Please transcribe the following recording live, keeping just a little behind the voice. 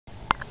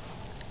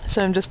So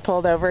I'm just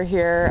pulled over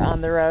here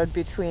on the road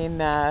between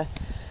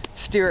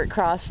Stewart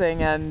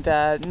Crossing and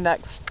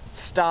next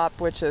stop,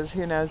 which is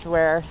who knows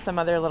where, some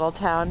other little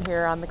town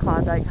here on the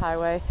Klondike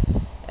Highway.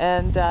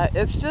 And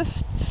it's just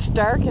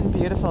stark and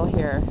beautiful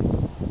here.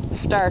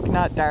 Stark,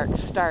 not dark,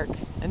 stark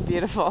and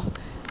beautiful.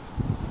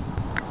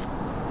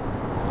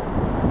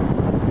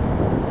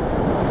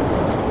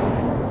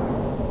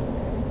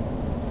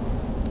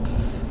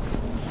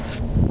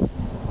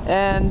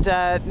 And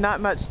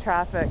not much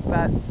traffic.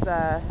 That's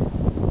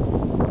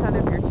kind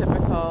of your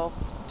typical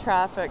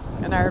traffic,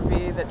 an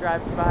RV that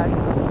drives by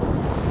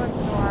once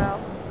in a while.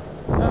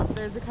 Oh,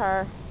 there's a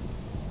car.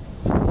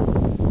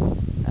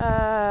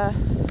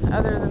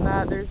 Other than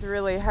that, there's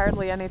really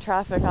hardly any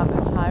traffic on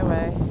this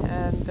highway.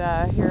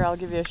 And here I'll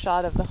give you a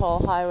shot of the whole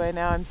highway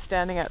now. I'm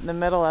standing out in the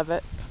middle of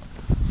it.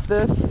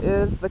 This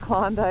is the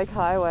Klondike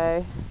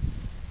Highway.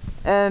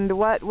 And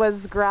what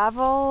was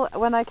gravel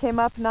when I came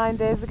up 9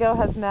 days ago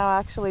has now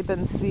actually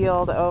been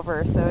sealed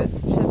over, so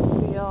it's chip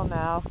seal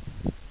now,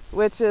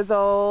 which is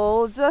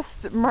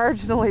just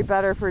marginally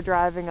better for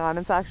driving on.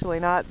 It's actually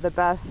not the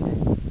best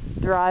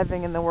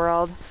driving in the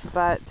world,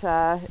 but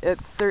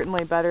it's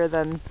certainly better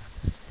than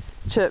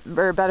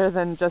better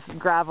than just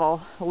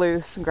gravel,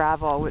 loose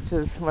gravel, which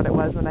is what it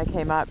was when I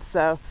came up.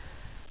 So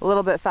a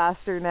little bit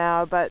faster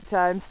now, but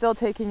I'm still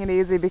taking it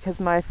easy because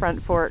my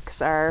front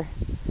forks are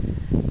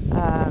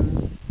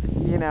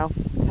you know,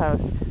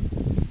 toast.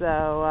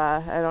 So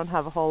I don't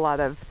have a whole lot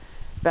of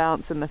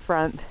bounce in the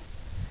front.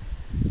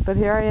 But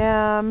here I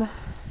am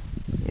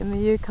in the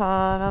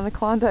Yukon on the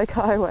Klondike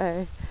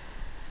Highway.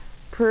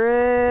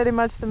 Pretty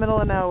much the middle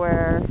of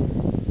nowhere.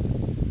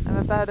 I'm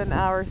about an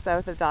hour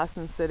south of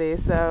Dawson City,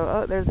 so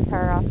oh, there's a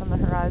car off on the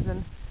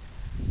horizon.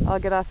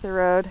 I'll get off the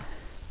road.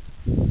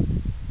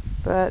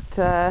 But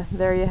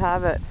there you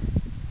have it.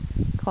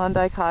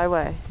 Klondike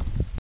Highway.